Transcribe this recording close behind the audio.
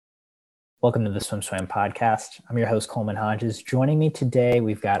Welcome to the Swim Swam podcast. I'm your host, Coleman Hodges. Joining me today,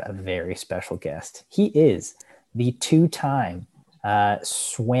 we've got a very special guest. He is the two-time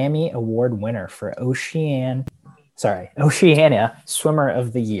Swammy Award winner for Oceania Swimmer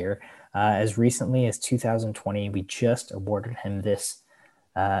of the Year. As recently as 2020, we just awarded him this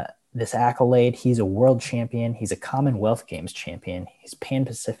accolade. He's a world champion. He's a Commonwealth Games champion. He's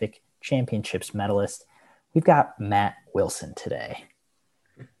Pan-Pacific Championships medalist. We've got Matt Wilson today.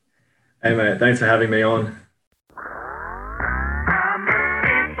 Hey mate, thanks for having me on.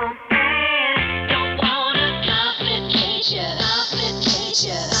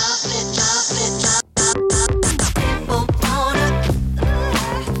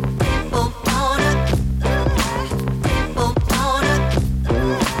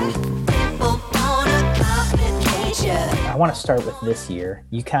 I want to start with this year.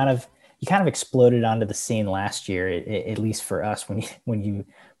 You kind of exploded onto the scene last year, at least for us, when you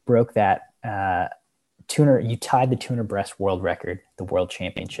broke that tuner. You tied the tuner breast world record, the world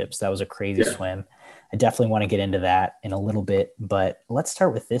championships. That was a crazy swim. I definitely want to get into that in a little bit, but let's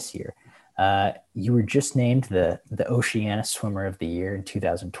start with this year. You were just named the Oceania Swimmer of the Year in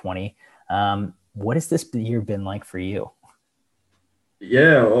 2020. What has this year been like for you?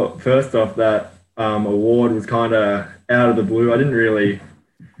 Yeah, well, first off, that award was kind of out of the blue. I didn't really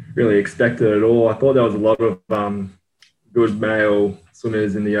expect it at all. I thought there was a lot of good male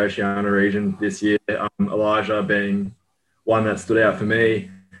swimmers in the Oceania region this year, Elijah being one that stood out for me.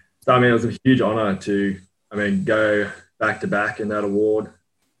 So, it was a huge honour to, go back-to-back in that award.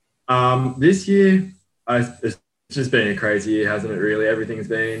 This year, it's just been a crazy year, hasn't it, really? Everything's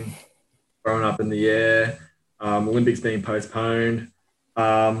been thrown up in the air. Olympics being postponed.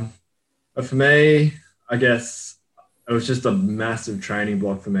 But for me, I guess it was just a massive training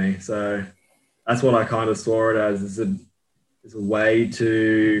block for me. So that's what I kind of saw it as a way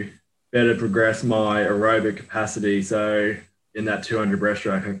to better progress my aerobic capacity. So in that 200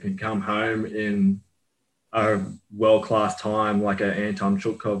 breaststroke, I can come home in a world-class time like an Anton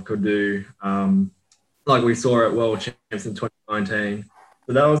Chutkov could do, like we saw at World Champs in 2019.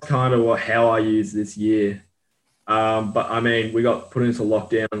 So that was kind of how I used this year. But we got put into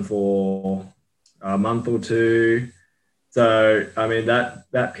lockdown for a month or two. So,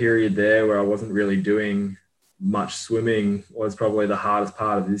 that period there where I wasn't really doing much swimming was probably the hardest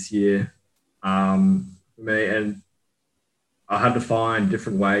part of this year for me. And I had to find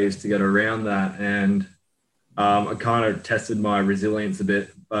different ways to get around that. And I kind of tested my resilience a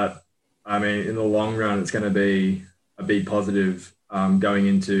bit. But, in the long run, it's going to be a big positive going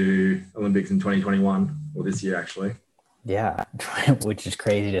into Olympics in 2021, or this year, actually. Yeah, which is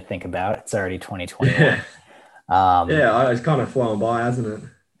crazy to think about. It's already 2021. Yeah. It's kind of flown by, hasn't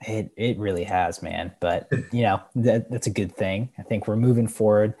it? It really has, man. But, that's a good thing. I think we're moving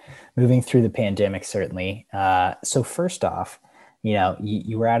forward, moving through the pandemic, certainly. So first off,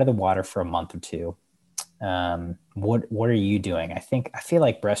 you were out of the water for a month or two. What are you doing? I feel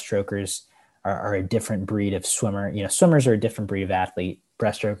like breaststrokers are a different breed of swimmer. Swimmers are a different breed of athlete.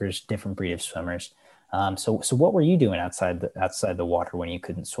 Breaststrokers, different breed of swimmers. So what were you doing outside the water when you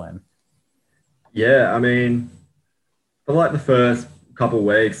couldn't swim? Yeah, for like the first couple of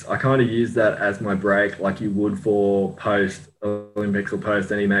weeks, I kind of used that as my break, like you would for post Olympics or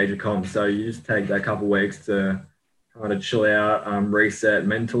post any major comp. So you just take that couple of weeks to kind of chill out, reset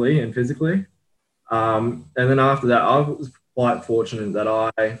mentally and physically. And then after that, I was quite fortunate that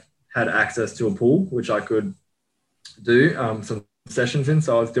I had access to a pool, which I could do some sessions in.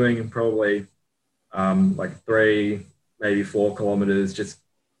 So I was doing probably like 3, maybe 4 kilometers, just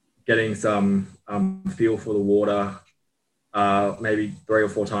getting some feel for the water, maybe 3 or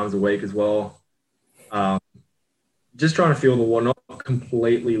 4 times a week as well. Just trying to feel the water, not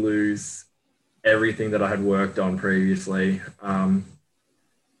completely lose everything that I had worked on previously.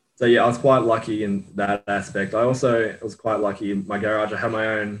 So yeah, I was quite lucky in that aspect. I also was quite lucky in my garage. I had my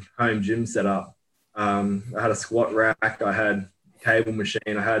own home gym set up. I had a squat rack. I had a cable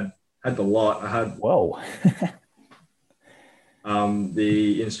machine. I had the lot. I had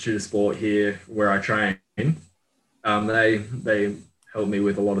the Institute of Sport here where I train. They helped me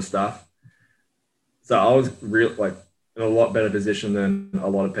with a lot of stuff. So I was really in a lot better position than a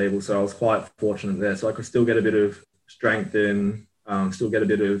lot of people. So I was quite fortunate there. So I could still get a bit of strength in, still get a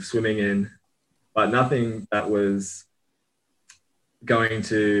bit of swimming in, but nothing that was going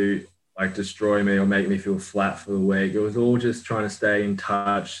to destroy me or make me feel flat for the week. It was all just trying to stay in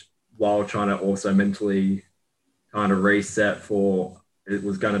touch while trying to also mentally kind of reset for it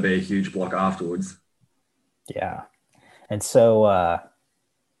was going to be a huge block afterwards. Yeah. And so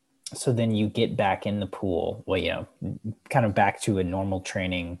So then you get back in the pool, well, kind of back to a normal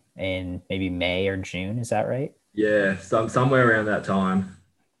training in maybe May or June. Is that right? Yeah, somewhere around that time.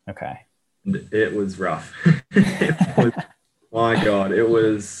 Okay. And it was rough. It was, my God, it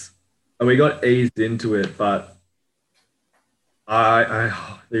was, and we got eased into it, but the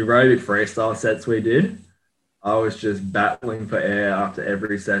aerobic freestyle sets we did, I was just battling for air after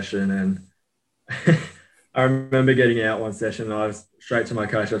every session. And I remember getting out one session and I was straight to my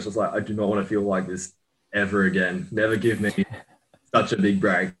coach. I was just like, I do not want to feel like this ever again. Never give me such a big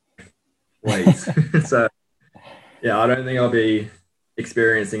break, please. So, yeah, I don't think I'll be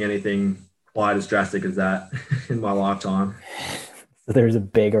experiencing anything quite as drastic as that in my lifetime. So there's a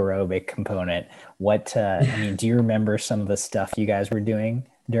big aerobic component. I mean, do you remember some of the stuff you guys were doing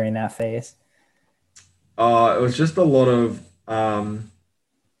during that phase? It was just a lot of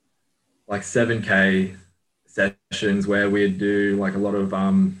like 7K sessions where we'd do like a lot of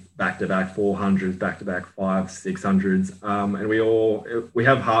back-to-back 400s, back-to-back 600s. And we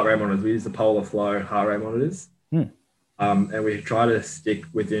have heart rate monitors. We use the Polar Flow heart rate monitors. Hmm. And we try to stick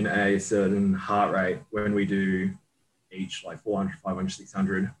within a certain heart rate when we do each like 400, 500,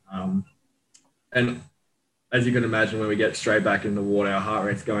 600. And as you can imagine, when we get straight back in the water, our heart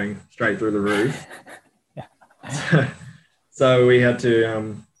rate's going straight through the roof. Yeah. So we had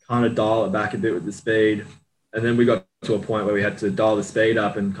to kind of dial it back a bit with the speed. And then we got to a point where we had to dial the speed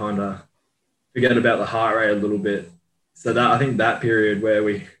up and kind of forget about the heart rate a little bit. So I think that period where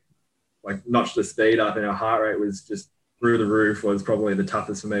we like notched the speed up and our heart rate was just through the roof was probably the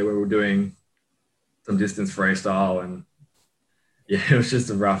toughest for me, where we were doing some distance freestyle. And yeah, it was just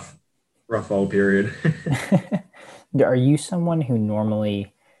a rough old period. Are you someone who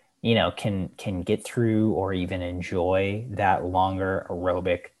normally, can get through or even enjoy that longer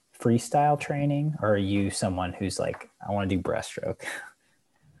aerobic freestyle training? Or are you someone who's like, I want to do breaststroke?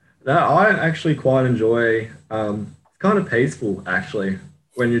 No, I actually quite enjoy, it's kind of peaceful actually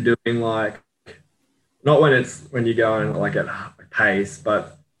when you're doing like, not when you're going like at pace,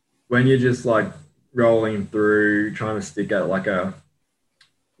 but when you're just like rolling through, trying to stick at like a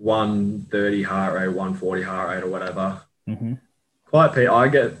 130 heart rate, 140 heart rate or whatever. Mm-hmm. I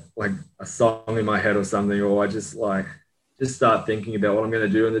get like a song in my head or something, or I just start thinking about what I'm going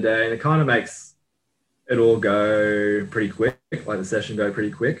to do in the day. And it kind of makes it all go pretty quick, like the session go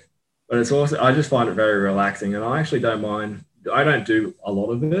pretty quick. But it's also, I just find it very relaxing, and I actually don't mind. I don't do a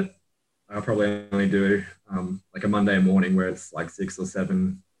lot of it. I probably only do like a Monday morning where it's like 6 or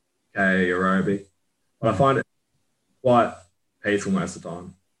 7K aerobic. But I find it quite peaceful most of the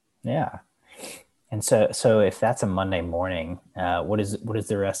time. Yeah. And so if that's a Monday morning, what is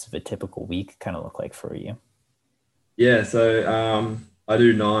the rest of a typical week kind of look like for you? Yeah, so I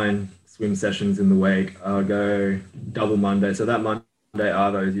do 9 swim sessions in the week. I'll go double Monday. So that Monday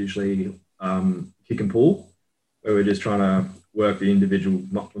Arvo is usually kick and pull, where we're just trying to work the individual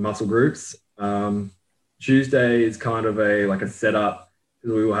muscle groups. Tuesday is kind of a setup,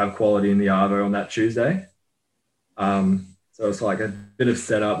 because we will have quality in the Arvo on that Tuesday. So it's like a bit of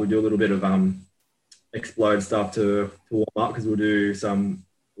setup. We do a little bit of explode stuff to warm up, because we'll do some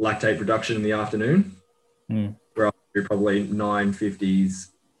lactate production in the afternoon. Where I'll do probably 950s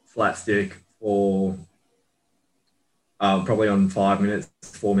flat stick for probably on 5 minutes,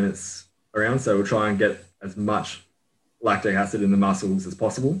 4 minutes around. So we'll try and get as much lactic acid in the muscles as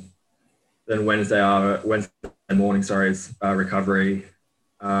possible. Then Wednesday morning, is recovery.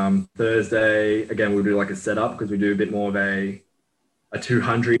 Thursday, again, we'll do like a setup, because we do a bit more of a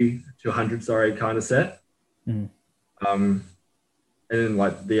 200 kind of set. Mm. And then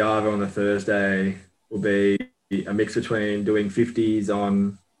like the Arvo on the Thursday will be a mix between doing 50s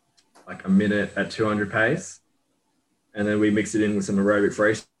on like a minute at 200 pace. And then we mix it in with some aerobic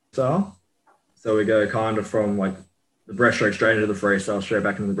freestyle. So we go kind of from like the breaststroke straight into the freestyle, straight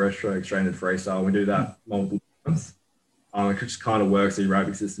back into the breaststroke, straight into freestyle. We do that multiple times. It just kind of works the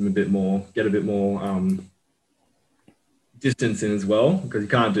aerobic system a bit more, get a bit more distance in as well, because you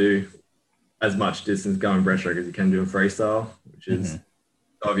can't do as much distance going breaststroke as you can do in freestyle, which is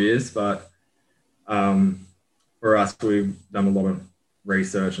obvious. But for us, we've done a lot of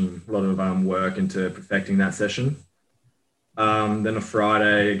research and a lot of work into perfecting that session. Then a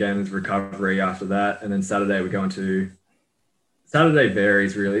Friday, again, is recovery after that. And then Saturday, we go into, Saturday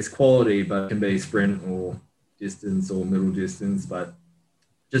varies really. It's quality, but it can be sprint or distance or middle distance, but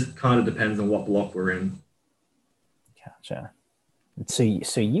just kind of depends on what block we're in. Gotcha. So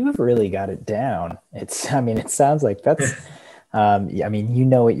you've really got it down. It sounds like that's, you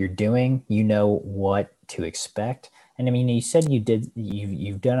know what you're doing, you know what to expect. And you said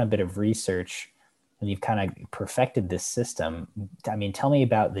you've done a bit of research you've kind of perfected this system. I mean, tell me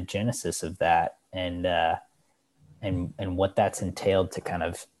about the genesis of that and what that's entailed to kind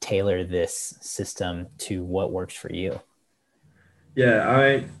of tailor this system to what works for you.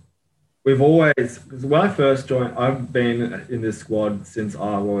 Yeah, we've always, because when I first joined, I've been in this squad since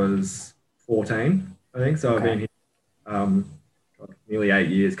I was 14, I think. So I've been Okay. here nearly 8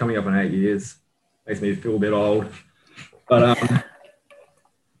 years, coming up on 8 years. Makes me feel a bit old. But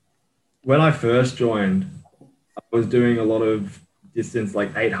when I first joined, I was doing a lot of distance,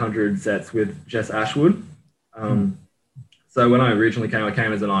 like 800 sets with Jess Ashwood. So when I originally came, I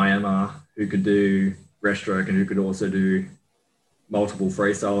came as an IMR who could do breaststroke and who could also do multiple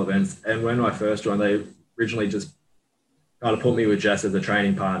freestyle events. And when I first joined, they originally just kind of put me with Jess as a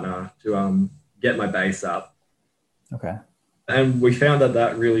training partner to get my base up. Okay. And we found that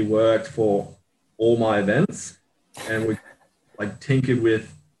that really worked for all my events. And we like tinkered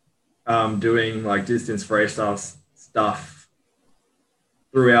with doing like distance freestyle stuff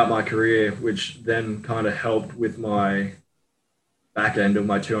throughout my career, which then kind of helped with my back end of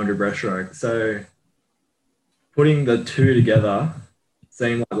my 200 breaststroke. So putting the two together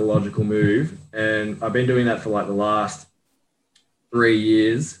seemed like the logical move. And I've been doing that for like the last 3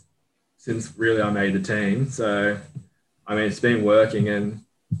 years since really I made the team. So, I mean, it's been working and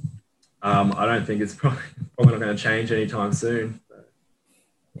I don't think it's probably not going to change anytime soon.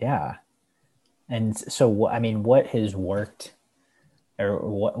 Yeah. And so, I mean, what has worked or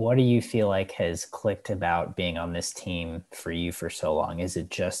what do you feel like has clicked about being on this team for you for so long? Is it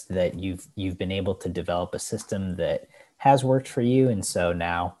just that you've been able to develop a system that has worked for you, and so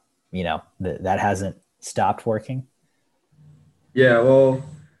now that hasn't stopped working? Yeah, well,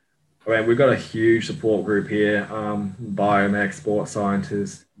 I mean, we've got a huge support group here, biomech, sports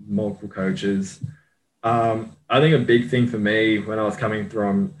scientists, multiple coaches. I think a big thing for me when I was coming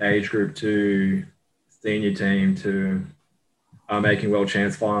from age group to senior team to making world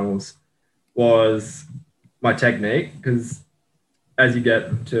champs finals was my technique, because as you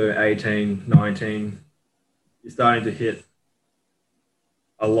get to 18, 19, you're starting to hit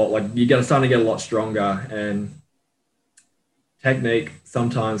a lot, like you're starting to get a lot stronger, and technique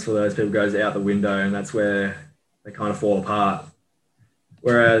sometimes for those people goes out the window, and that's where they kind of fall apart.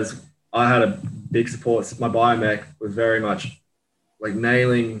 Whereas I had a big support. My biomech was very much like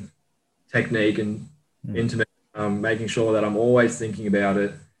nailing technique and intimate, making sure that I'm always thinking about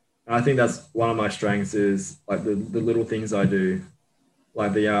it. And I think that's one of my strengths is like the little things I do,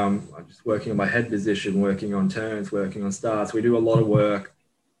 like I'm just working on my head position, working on turns, working on starts. We do a lot of work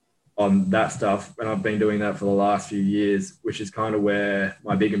on that stuff, and I've been doing that for the last few years, which is kind of where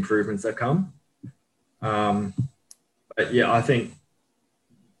my big improvements have come. But yeah, I think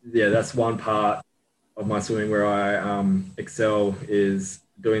that's one part of my swimming where I excel is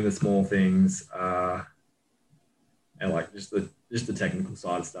doing the small things and like just the technical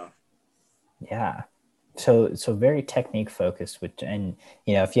side of stuff. Yeah. So very technique focused, and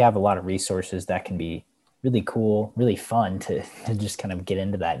if you have a lot of resources, that can be really cool, really fun to just kind of get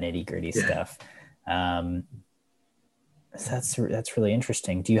into that nitty gritty stuff. So that's really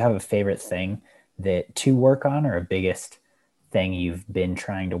interesting. Do you have a favorite thing to work on, or a biggest thing you've been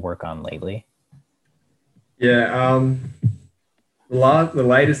trying to work on lately? Yeah. The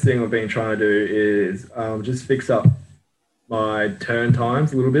latest thing I've been trying to do is just fix up my turn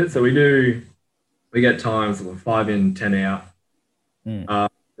times a little bit. So we get times of 5 in, 10 out. That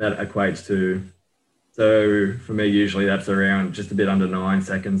equates to, so for me, usually that's around just a bit under 9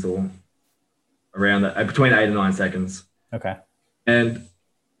 seconds, or around that, between 8 and 9 seconds. Okay. And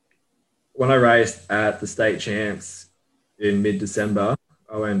when I raced at the state champs in mid-December,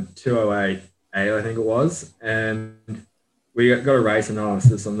 I went 2:08.8, I think it was. And we got a race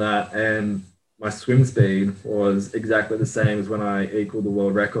analysis on that. And my swim speed was exactly the same as when I equaled the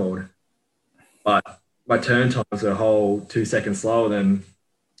world record. But my turn times were a whole 2 seconds slower than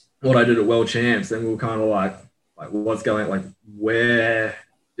what I did at world champs. And we were kind of like what's going, like, where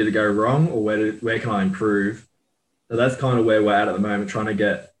did it go wrong, or where can I improve? So that's kind of where we're at the moment, trying to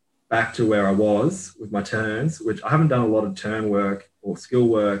get back to where I was with my turns, which I haven't done a lot of turn work or skill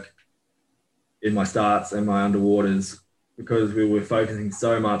work in my starts and my underwaters, because we were focusing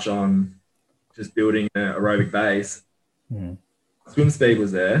so much on just building an aerobic base. Swim speed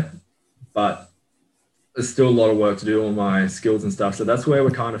was there, but there's still a lot of work to do on my skills and stuff. So that's where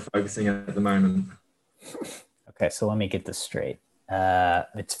we're kind of focusing at the moment. Okay, so let me get this straight.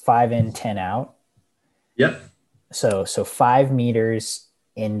 It's 5 in, 10 out. Yep. So 5 meters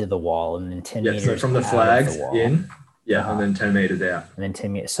into the wall, and then 10 meters so from the flags the wall. in, and then 10 meters out. And then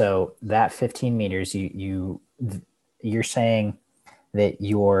 10 meters. So that 15 meters, you're saying that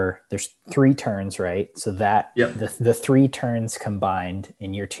there's 3 turns, right? So that Yep. the 3 turns combined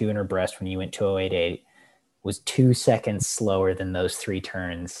in your 200 breast when you went 2088 was 2 seconds slower than those 3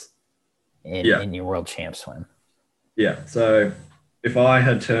 turns in your world champ swim. Yeah. So if I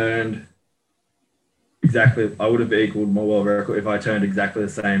had turned exactly, I would have equaled my world record if I turned exactly the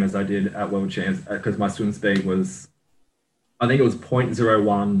same as I did at world champs, because my swim speed was, I think it was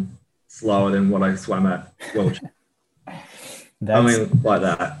 0.01 slower than what I swam at world champs. I mean, like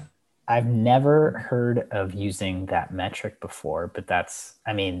that. I've never heard of using that metric before, but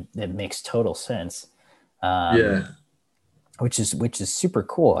it makes total sense. Yeah. Which is super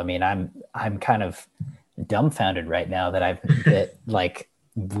cool. I mean, I'm kind of dumbfounded right now that like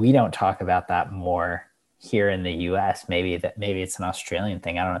we don't talk about that more here in the US. Maybe it's an Australian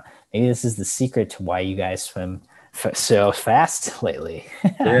thing. I don't know. Maybe this is the secret to why you guys swim so fast lately.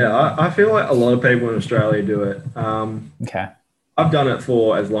 Yeah, I feel like a lot of people in Australia do it. Okay. I've done it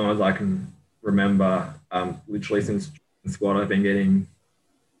for as long as I can remember. Literally since squad, I've been getting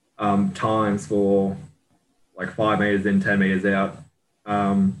times for like 5 meters in, 10 meters out.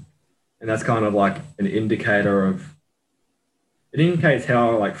 And that's kind of like an indicator of, it indicates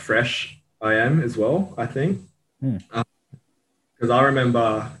how like fresh I am as well, I think. Because I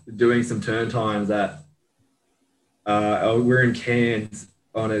remember doing some turn times at, we were in Cairns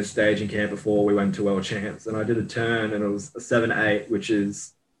on a staging camp before we went to World Champs, and I did a turn and it was a 7.8, which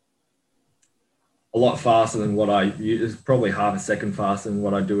is a lot faster than what I use, probably half a second faster than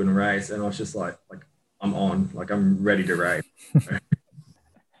what I do in a race. And I was just like I'm on, like I'm ready to race.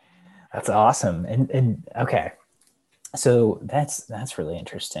 That's awesome. And okay. So that's really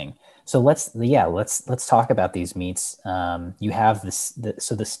interesting. So let's talk about these meets. You have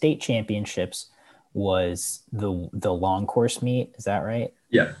so the state championships was the long course meet. Is that right?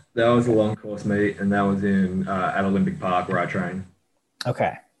 Yeah, that was a long course meet, and that was in at Olympic Park where I train.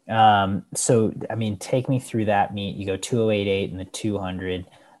 Okay. So I mean, take me through that meet. You go 2088 and the 200.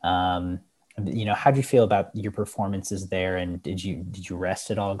 How'd you feel about your performances there, and did you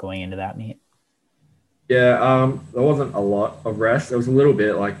rest at all going into that meet? Yeah, there wasn't a lot of rest. There was a little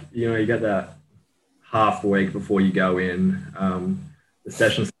bit, like, you get that half week before you go in. The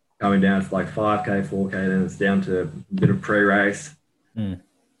sessions coming down to like 5K, 4K, then it's down to a bit of pre-race. Yeah,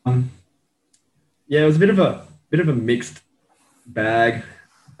 it was a bit of a mixed bag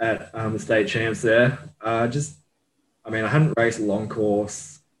at the state champs there. I hadn't raced a long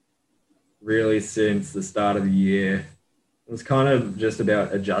course really since the start of the year. It was kind of just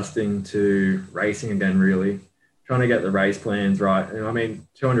about adjusting to racing again, really trying to get the race plans right. And I mean,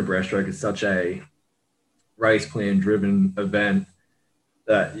 200 breaststroke is such a race plan driven event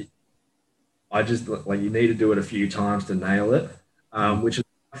that I just like, you need to do it a few times to nail it, which is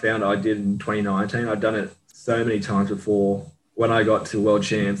what I found I did in 2019. I'd done it so many times before. When I got to World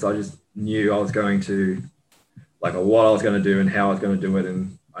Champs, I just knew I was going to, like, what I was going to do and how I was going to do it,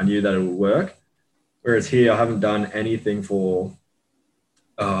 and I knew that it would work. Whereas here, I haven't done anything for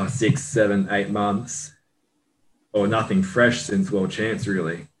 6, 7, 8 months, or nothing fresh since World Champs,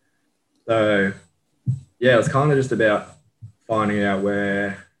 really. So, yeah, it was kind of just about finding out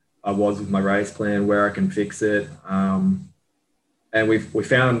where I was with my race plan, where I can fix it. And we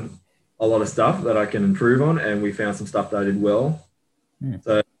found a lot of stuff that I can improve on, and we found some stuff that I did well.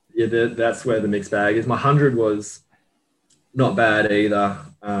 So, yeah, that's where the mixed bag is. My 100 was not bad either.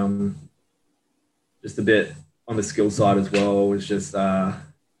 Just a bit on the skill side as well. It was just a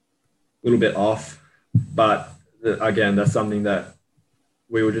little bit off. But again, that's something that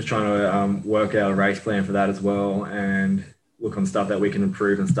we were just trying to work out a race plan for that as well, and look on stuff that we can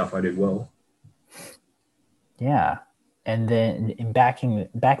improve and stuff I did well. Yeah. And then in backing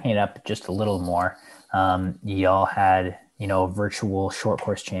it up just a little more, y'all had, virtual short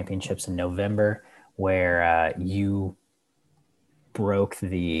course championships in November where you broke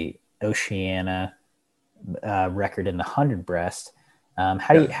the Oceania record in the 100 breast. What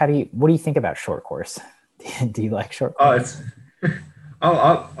do you think about short course? Do you like short course?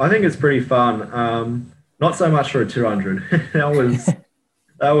 I think it's pretty fun. Not so much for a 200.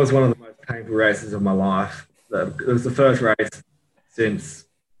 that was one of the most painful races of my life. It was the first race since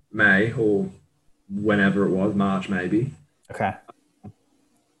May, or whenever it was, March maybe. Okay.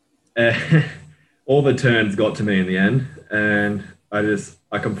 All the turns got to me in the end, and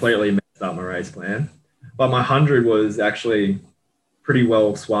I completely messed up my race plan. But my 100 was actually pretty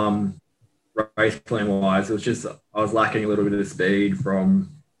well swum race plan wise. It was just I was lacking a little bit of speed from,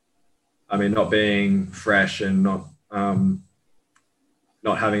 not being fresh and not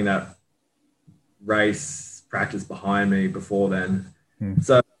having that race practice behind me before then.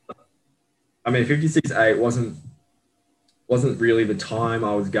 So 56.8 wasn't wasn't really the time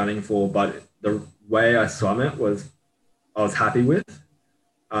I was gunning for, but the way I swam it I was happy with.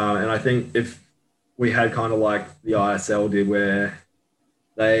 And I think if we had kind of like the ISL did, where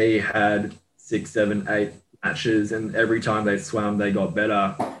they had 6, 7, 8 matches, and every time they swam, they got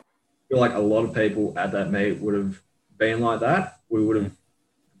better. I feel like a lot of people at that meet would have been like that. We would have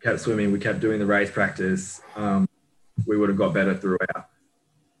kept swimming. We kept doing the race practice. We would have got better throughout.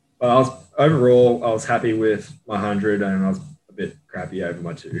 But overall, I was happy with my 100, and I was a bit crappy over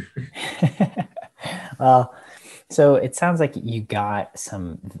my 2. Well, so it sounds like you got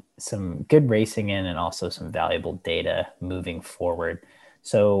some good racing in, and also some valuable data moving forward.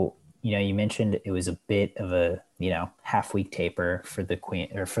 So, you mentioned it was a bit of a, half week taper for the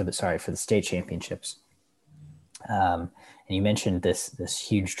for the state championships. And you mentioned this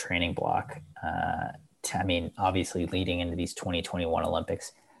huge training block. Obviously leading into these 2021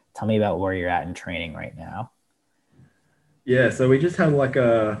 Olympics. Tell me about where you're at in training right now. Yeah, so we just had like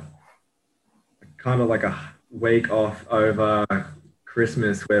a kind of like a week off over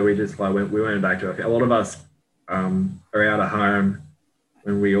Christmas, where we just we went back to a lot of us are out at home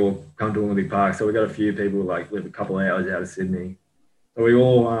when we all come to Olympic Park. So we got a few people like live a couple of hours out of Sydney. So we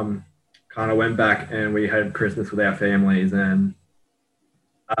all kind of went back and we had Christmas with our families. And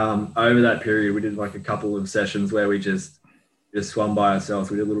over that period, we did like a couple of sessions where we just swum by ourselves.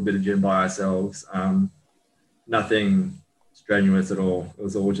 We did a little bit of gym by ourselves. Nothing strenuous at all. It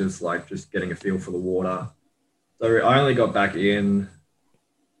was all just getting a feel for the water. So I only got back in.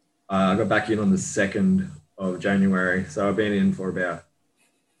 I got back in on the 2nd of January. So I've been in for about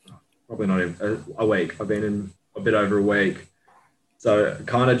probably not even a week. I've been in a bit over a week. So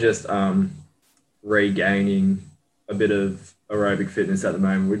kind of just regaining a bit of aerobic fitness at the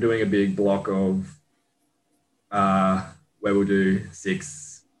moment. We're doing a big block of where we'll do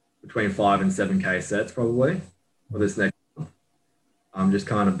between 5 and 7K sets probably for this next month. I'm just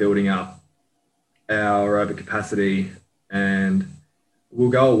kind of building up our aerobic capacity, and we'll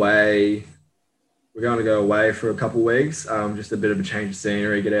go away. We're going to go away for a couple of weeks, just a bit of a change of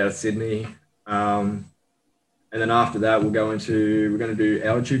scenery, get out of Sydney. And then after that, we're going to do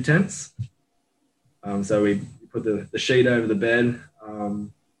altitude tents. So we put the sheet over the bed.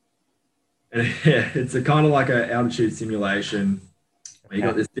 And yeah, it's a kind of like an altitude simulation. You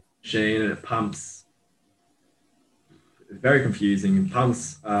got this big machine and it pumps. It's very confusing. It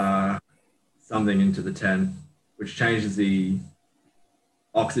pumps something into the tent, which changes the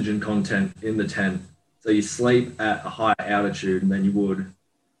oxygen content in the tent. So you sleep at a higher altitude than you would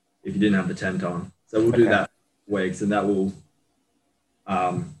if you didn't have the tent on. So we'll do that for weeks, and that will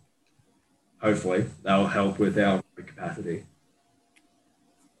hopefully that will help with our capacity.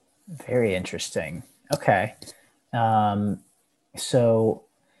 Very interesting. Okay. So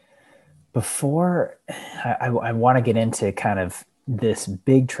before I want to get into kind of this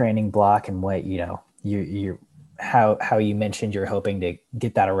big training block and what, you how you mentioned you're hoping to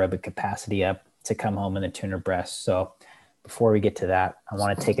get that aerobic capacity up to come home in the tuner breast. So before we get to that, I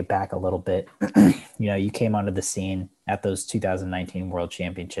want to take it back a little bit. You came onto the scene at those 2019 World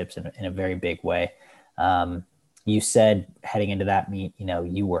Championships in a very big way. You said heading into that meet,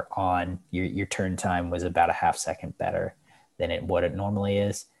 you were on your turn time was about a half second better than what it normally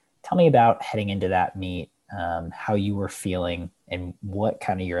is. Tell me about heading into that meet, how you were feeling and what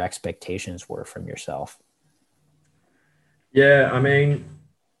kind of your expectations were from yourself. Yeah,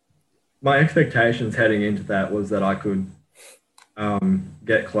 my expectations heading into that was that I could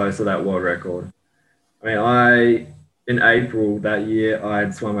get close to that world record. In April that year, I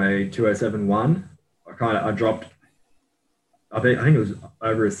had swum a 2:07.1. I dropped. I think it was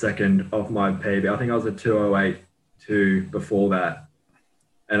over a second off my PB. I think I was at 2:08.2 before that,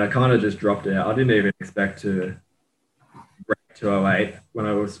 and I kind of just dropped out. I didn't even expect to break 2:08 when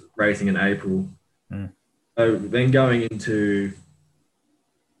I was racing in April. So then going into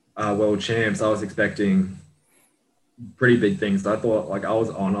World Champs, I was expecting pretty big things. I thought I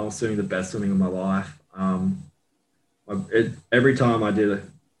was doing the best swimming of my life. Every time I did a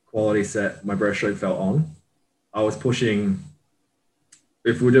quality set, my breaststroke fell on. I was pushing,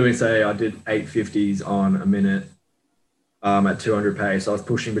 if we're doing, say, I did 850s on a minute at 200 pace, I was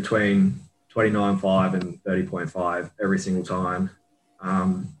pushing between 29.5 and 30.5 every single time.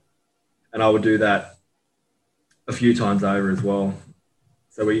 And I would do that a few times over as well.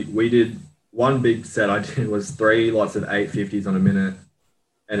 So we did one big set I did was 3 lots of 850s on a minute,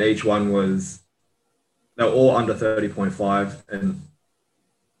 and each one they were all under 30.5, and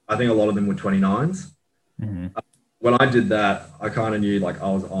I think a lot of them were 29s. Mm-hmm. When I did that, I kind of knew I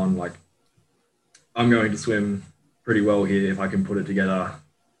was on, I'm going to swim pretty well here if I can put it together.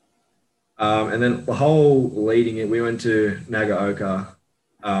 And then the whole leading it, we went to Nagaoka.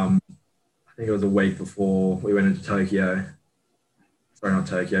 I think it was a week before we went into Tokyo. Sorry, not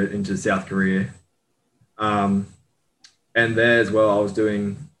Tokyo, into South Korea. And there as well, I was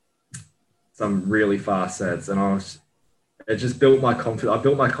doing some really fast sets, and it just built my confidence. I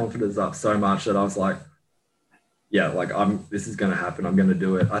built my confidence up so much that I was like, yeah, like this is going to happen. I'm going to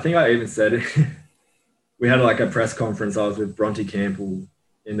do it. I think I even said it. We had like a press conference. I was with Bronte Campbell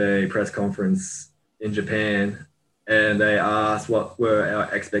in a press conference in Japan, and they asked what were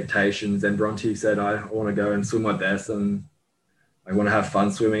our expectations. And Bronte said, I want to go and swim my best, and I want to have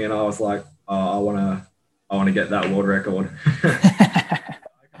fun swimming. And I was like, oh, I want to get that world record.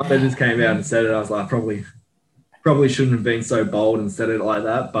 I just came out and said it. I was like, probably shouldn't have been so bold and said it like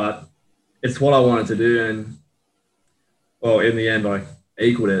that, but it's what I wanted to do. And well, in the end, I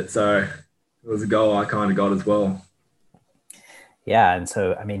equaled it. So it was a goal I kind of got as well. Yeah. And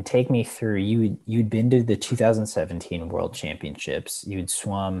so, I mean, take me through, you'd been to the 2017 World Championships. You'd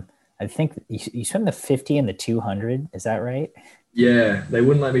swum, I think you swam the 50 and the 200. Is that right? Yeah, they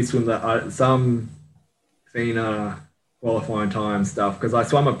wouldn't let me swim that. Some FINA qualifying time stuff, because I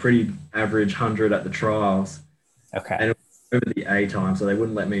swam a pretty average 100 at the trials. Okay. And it was over the A time, so they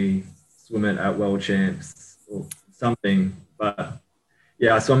wouldn't let me swim it at World Champs or something. But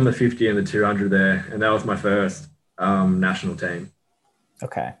yeah, I swam the 50 and the 200 there, and that was my first national team.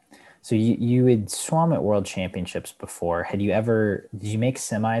 Okay. So you had swum at World Championships before. Did you make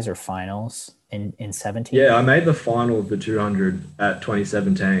semis or finals in 17? Yeah, I made the final of the 200 at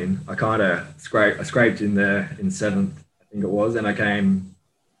 2017. I kind of scraped in there in seventh, I think it was, and I came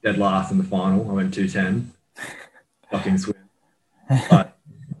dead last in the final. I went 210. Fucking swim. But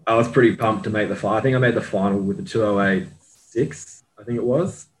I was pretty pumped to make the final. I think I made the final with the 208.6, I think it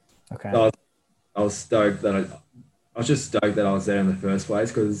was. Okay. So I was stoked that I was just stoked that I was there in the first place,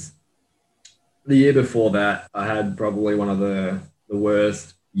 because the year before that, I had probably one of the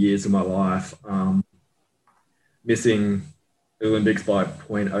worst years of my life, missing the Olympics by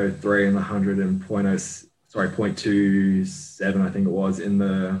 0.03 in the 100 and 0.27, I think it was, in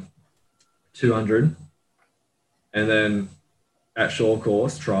the 200. And then at short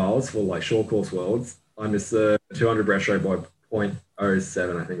course trials for like short course worlds, I missed the 200 breaststroke by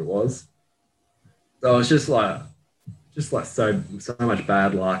 0.07, I think it was. So it's just like so much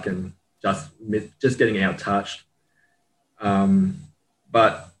bad luck and just getting out touched.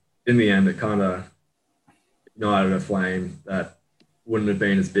 But in the end, it kind of ignited a flame that wouldn't have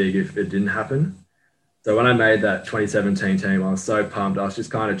been as big if it didn't happen. So when I made that 2017 team, I was so pumped. I was just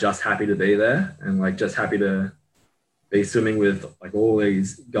kind of just happy to be there, and like just happy to be swimming with like all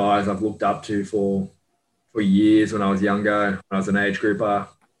these guys I've looked up to for years when I was younger, when I was an age grouper.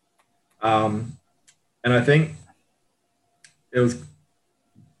 And I think it was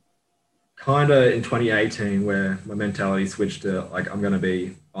kind of in 2018 where my mentality switched to like, I'm going to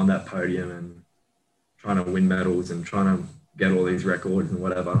be on that podium and trying to win medals and trying to get all these records and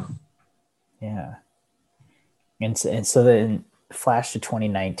whatever. Yeah. And so then flash to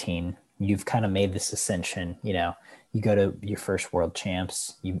 2019, you've kind of made this ascension. You go to your first World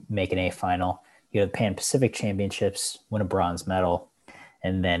Champs, you make an A final, you go to the Pan Pacific Championships, win a bronze medal.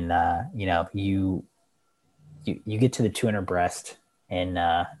 And then, you get to the 200 breast in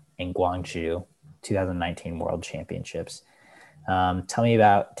Gwangju, 2019 World Championships.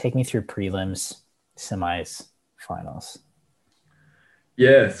 Take me through prelims, semis, finals.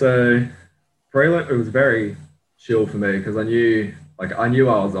 Yeah, so prelim, it was very chill for me because I knew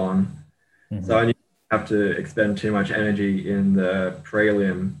I was on. Mm-hmm. So I knew I didn't have to expend too much energy in the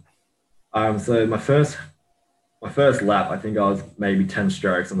prelim. So my first lap, I think I was maybe 10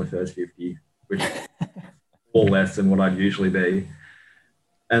 strokes on the first 50, which or less than what I'd usually be.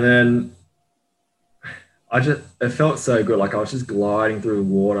 And then it felt so good. Like I was just gliding through the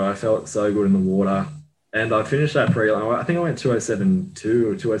water. I felt so good in the water. And I finished that prelim. I think I went 207.2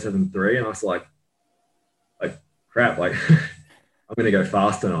 or 207.3. And I was like crap, like I'm going to go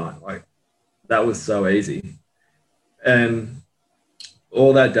fast tonight. Like that was so easy. And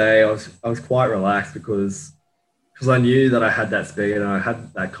all that day I was quite relaxed because I knew that I had that speed and I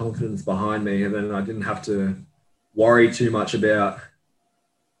had that confidence behind me, and then I didn't have to worry too much about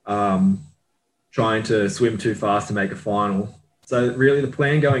trying to swim too fast to make a final. So really the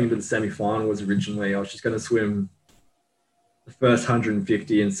plan going into the semi-final was originally I was just going to swim the first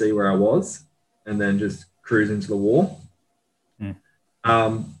 150 and see where I was, and then just cruise into the wall.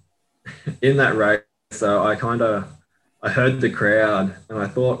 In that race, so I heard the crowd, and I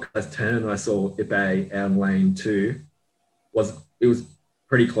thought I turned and I saw Ipe out in lane 2. It was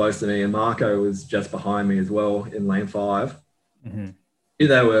pretty close to me, and Marco was just behind me as well in lane 5. Mm-hmm.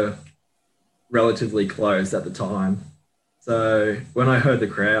 They were relatively close at the time. So when I heard the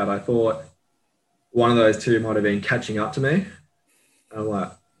crowd, I thought one of those two might have been catching up to me. And I'm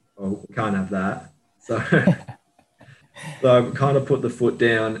like, oh, we can't have that. So, so I kind of put the foot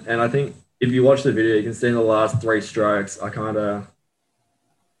down. And I think if you watch the video, you can see in the last three strokes, I kind of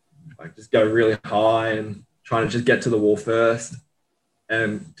like just go really high and trying to just get to the wall first.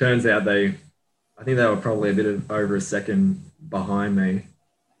 And turns out I think they were probably a bit over a second behind me.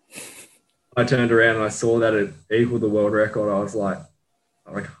 I turned around and I saw that it equaled the world record. I was like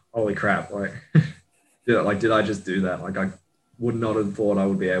holy crap! Like, did I just do that? Like, I would not have thought I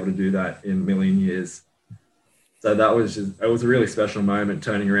would be able to do that in a million years. So it was a really special moment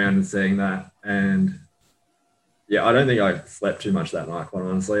turning around and seeing that. And yeah, I don't think I slept too much that night, quite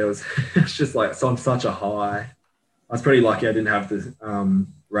honestly. It's just like, so I'm such a high. I was pretty lucky I didn't have to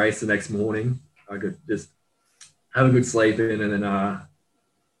race the next morning. I could just have a good sleep in and then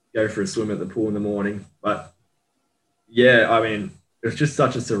go for a swim at the pool in the morning. But yeah, I mean, it was just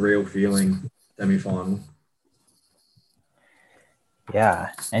such a surreal feeling, semi-final.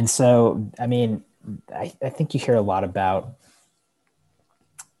 Yeah. And so, I mean, I think you hear a lot about,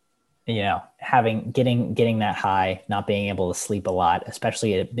 getting that high, not being able to sleep a lot,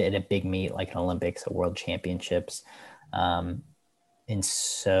 especially at a big meet like an Olympics or World Championships. And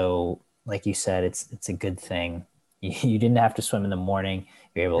so, like you said, it's a good thing. You didn't have to swim in the morning.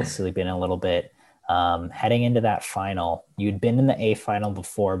 You're able to sleep in a little bit. Heading into that final, you'd been in the A final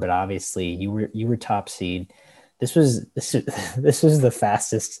before, but obviously you were top seed. This was the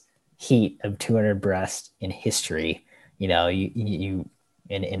fastest heat of 200 breast in history. You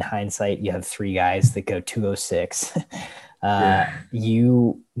in hindsight, you have three guys that go 206.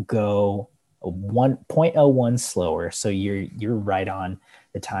 You go 1.01 slower, so you're right on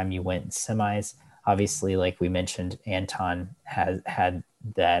the time you went in semis. Obviously, like we mentioned, Anton had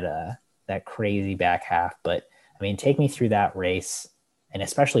that crazy back half. But I mean, take me through that race, and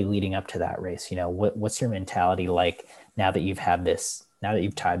especially leading up to that race. What's your mentality like now that you've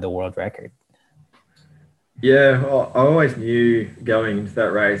tied the world record? Yeah, I always knew going into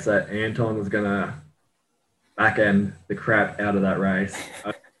that race that Anton was going to back end the crap out of that race.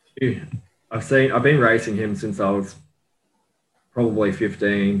 I've been racing him since I was probably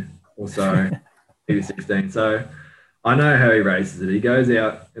 15 or so, maybe 16. So I know how he races it. He goes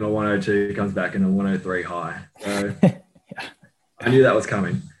out in a 102, comes back in a 103 high. So I knew that was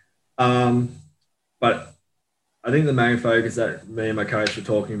coming. But I think the main focus that me and my coach were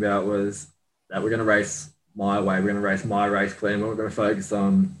talking about was that we're going to race my way. We're going to race my race plan. We're going to focus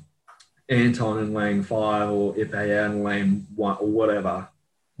on Anton in lane 5 or Ipe in lane 1 or whatever.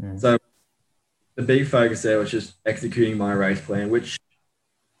 So the big focus there was just executing my race plan, which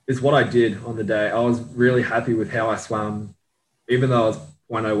is what I did on the day. I was really happy with how I swam, even though I was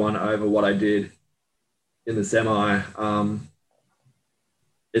 0.01 over what I did in the semi.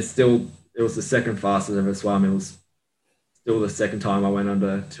 It was the second fastest I've ever swum. It was still the second time I went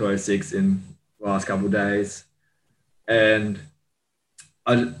under 206 in the last couple of days. And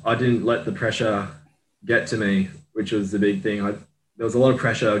I didn't let the pressure get to me, which was the big thing. There was a lot of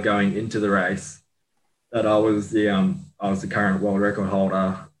pressure going into the race that I was the current world record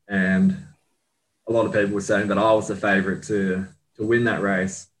holder, and a lot of people were saying that I was the favourite to win that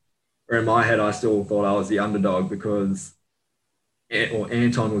race. Where in my head, I still thought I was the underdog because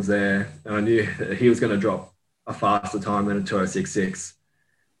Anton was there, and I knew that he was going to drop a faster time than a 206.6.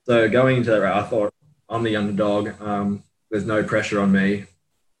 So going into that race, I thought I'm the underdog. There's no pressure on me.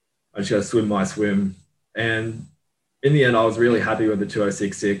 I just got to swim my swim. And in the end, I was really happy with the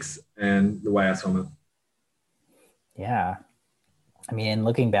 206.6 and the way I swam it. Yeah. I mean,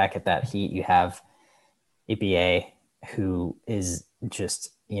 looking back at that heat, you have EPA, who is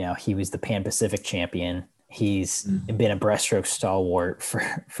just, he was the Pan-Pacific champion. He's been a breaststroke stalwart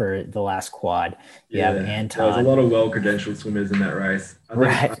for the last quad. You have Anton. There was a lot of well-credentialed swimmers in that race.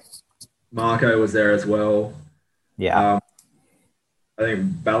 I think Marco was there as well. Yeah. I think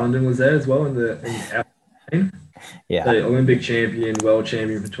Ballenden was there as well in our team. Yeah. So Olympic champion, world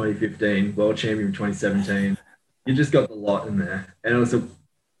champion for 2015, world champion for 2017. You just got the lot in there. And it was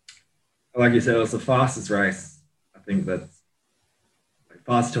like you said, it was the fastest race. I think that's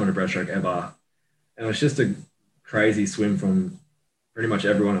fastest 200 breaststroke ever. And it was just a crazy swim from pretty much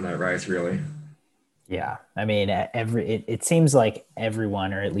everyone in that race, really. Yeah. I mean, it seems like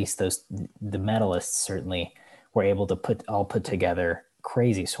everyone, or at least the medalists certainly, were able to put together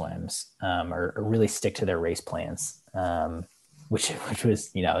crazy swims, or really stick to their race plans. Which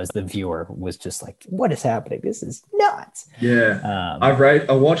was, as the viewer was just like, what is happening? This is nuts. Yeah.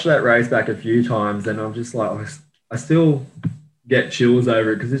 I watched that race back a few times, and I'm just like, I still get chills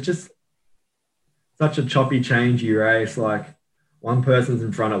over it because it's just such a choppy, changey race. Like one person's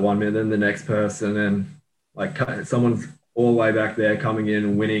in front at 1 minute, then the next person, and like someone's all the way back there coming in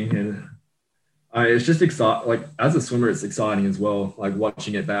and winning. And it's just exciting. Like as a swimmer, it's exciting as well. Like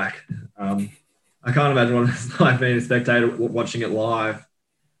watching it back. I can't imagine what it's like being a spectator watching it live.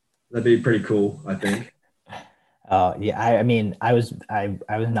 That'd be pretty cool, I think. Yeah. I mean, I was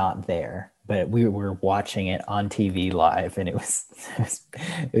not there, but we were watching it on TV live, and it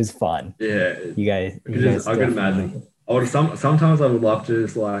was fun. Yeah, I could imagine. Sometimes I would love to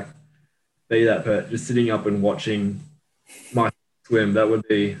just like be that just sitting up and watching my swim. That would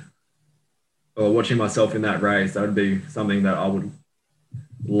be, or watching myself in that race. That would be something that I would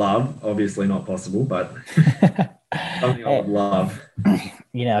love. Obviously not possible, but something I would love.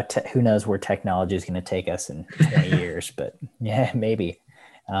 You know, who knows where technology is going to take us in 20 years, but yeah, maybe.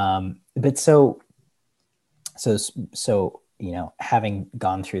 But so, you know, having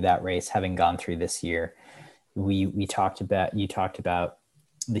gone through that race, having gone through this year, you talked about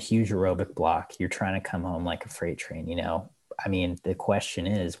the huge aerobic block. You're trying to come home like a freight train, you know. I mean, the question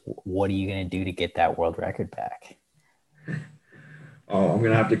is, what are you going to do to get that world record back? Oh, I'm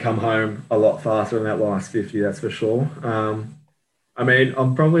going to have to come home a lot faster than that last 50, that's for sure. I mean,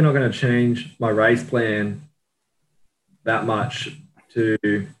 I'm probably not going to change my race plan that much to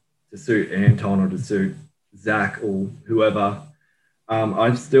suit Anton or to suit Zach or whoever.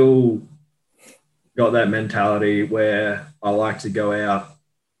 I've still got that mentality where I like to go out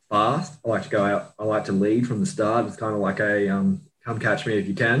fast. I like to lead from the start. It's kind of like a come catch me if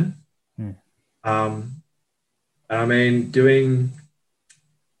you can. And I mean, doing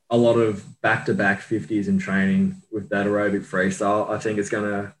a lot of back-to-back 50s in training with that aerobic freestyle, I think it's going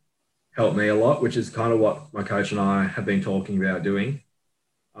to help me a lot, which is kind of what my coach and I have been talking about doing.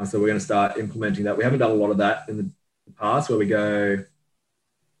 So we're going to start implementing that. We haven't done a lot of that in the past, where we go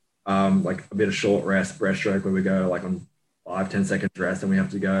like a bit of short rest, breaststroke, where we go like on 5-10 seconds rest and we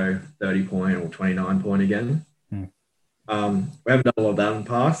have to go 30 point or 29 point again. We haven't done a lot of that in the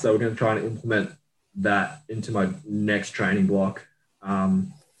past, so we're going to try and implement that into my next training block.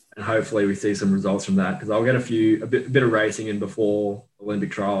 And hopefully we see some results from that, because I'll get a bit of racing in before Olympic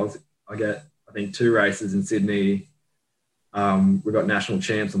trials. I think 2 races in Sydney. We've got national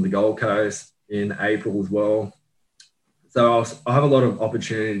champs on the Gold Coast in April as well. So I'll have a lot of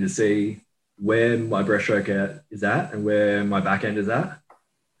opportunity to see where my breaststroke is at and where my back end is at.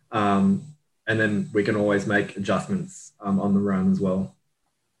 And then we can always make adjustments on the run as well.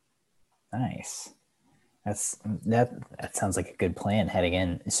 Nice. That sounds like a good plan heading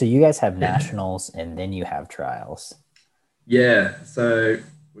in. So you guys have nationals and then you have trials. Yeah. So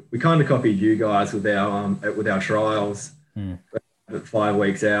we kind of copied you guys with our trials. 5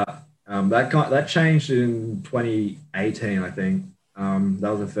 weeks out. That changed in 2018, I think. That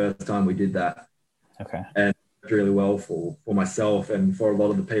was the first time we did that. Okay. And it worked really well for myself and for a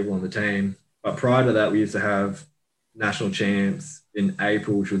lot of the people on the team. But prior to that, we used to have national champs in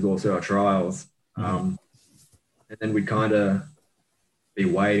April, which was also our trials. And then we'd kind of be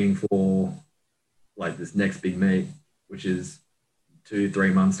waiting for like this next big meet, which is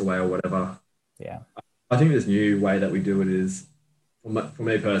 2-3 months away or whatever. Yeah. I think this new way that we do it is, for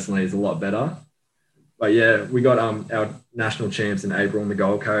me personally, is a lot better. But yeah, we got our national champs in April on the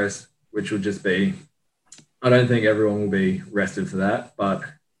Gold Coast, which would just be, I don't think everyone will be rested for that, but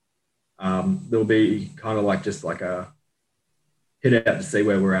there'll be kind of like just like a hit out to see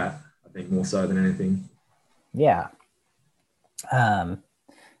where we're at, I think, more so than anything. Yeah.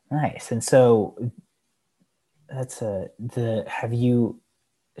 Nice. And so since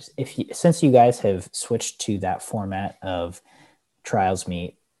you guys have switched to that format of trials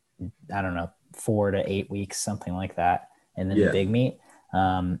meet, I don't know, 4 to 8 weeks, something like that, and then the big meet,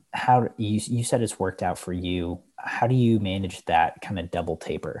 how you said it's worked out for you. How do you manage that kind of double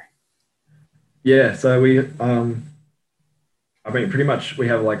taper? Yeah. So I mean, pretty much we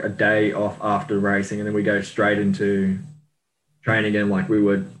have like a day off after racing, and then we go straight into training again like we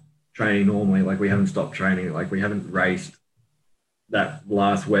would training normally. Like we haven't stopped training. Like we haven't raced that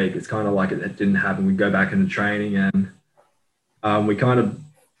last week. It's kind of like it didn't happen. We go back into training, and we kind of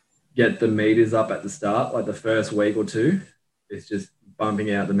get the meters up at the start. Like the first week or two, it's just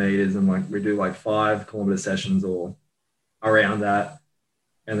bumping out the meters, and like we do like 5 kilometer sessions or around that.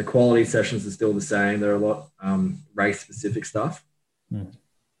 And the quality sessions are still the same. They're a lot race-specific stuff.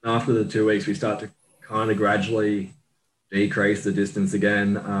 After the 2 weeks, we start to kind of gradually decrease the distance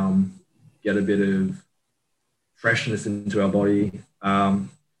again, get a bit of freshness into our body. But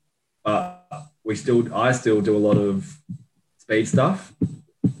I still do a lot of speed stuff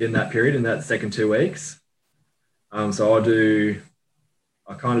in that period, in that second 2 weeks. So I'll do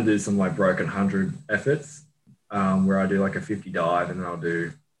I kind of do some like broken 100 efforts where I do like a 50 dive and then I'll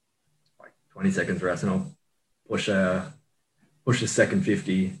do like 20 seconds rest and I'll push a second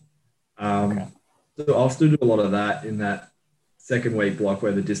 50. Okay. So I'll still do a lot of that in that second week block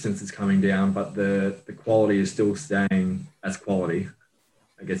where the distance is coming down, but the quality is still staying as quality,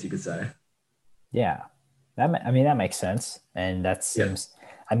 I guess you could say. Yeah. That makes sense. And that Yeah. seems,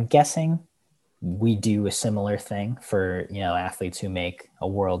 I'm guessing we do a similar thing for, athletes who make a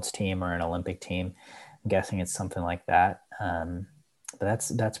world's team or an Olympic team. I'm guessing it's something like that. But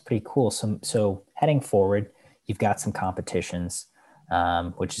that's pretty cool. So heading forward, you've got some competitions,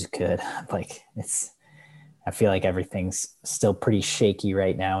 which is good. I feel like everything's still pretty shaky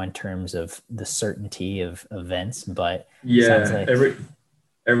right now in terms of the certainty of events, but sounds Yeah, like,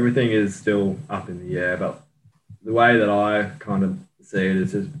 everything is still up in the air, but the way that I kind of see it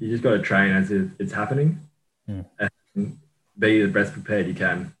is you just got to train as if it's happening and be the best prepared you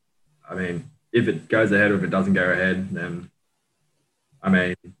can. I mean, if it goes ahead or if it doesn't go ahead, then I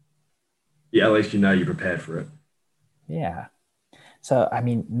mean, yeah, at least you know you're prepared for it. yeah. So,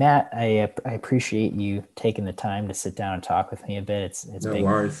 Matt, I appreciate you taking the time to sit down and talk with me a bit. No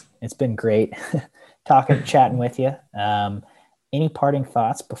worries. It's been great chatting with you. Any parting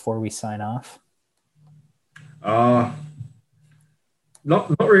thoughts before we sign off? Not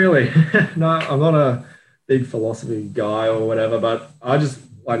really. No, I'm not a big philosophy guy or whatever, but I just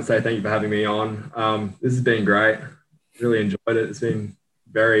like to say thank you for having me on. This has been great. Really enjoyed it. It's been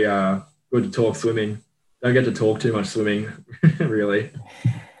very good to talk swimming. Don't get to talk too much swimming, really.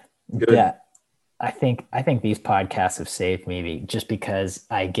 Good. Yeah, I think these podcasts have saved me just because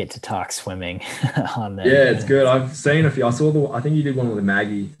I get to talk swimming on them. Yeah, it's good. I've seen a few. I think you did one with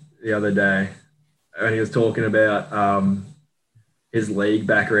Maggie the other day, and he was talking about his league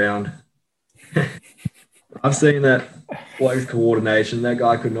background. I've seen that bloke's coordination. That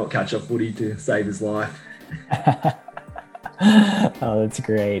guy could not catch a footy to save his life. Oh, that's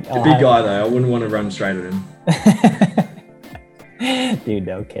great. A big guy though. I wouldn't want to run straight at him. Dude,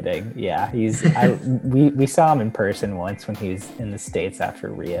 no kidding. Yeah, we saw him in person once when he was in the States after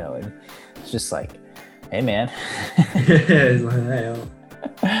Rio, and it's just like, hey man. Yeah, he's like, hey.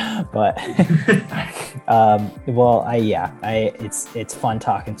 But it's fun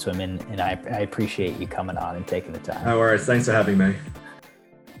talking swimming, and I appreciate you coming on and taking the time. No worries. Thanks for having me.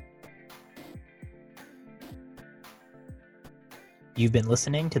 You've been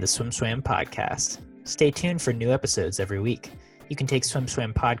listening to the Swim Swam podcast. Stay tuned for new episodes every week. You can take Swim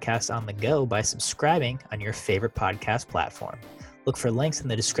Swam podcast on the go by subscribing on your favorite podcast platform. Look for links in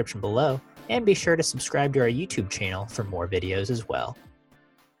the description below, and be sure to subscribe to our YouTube channel for more videos as well.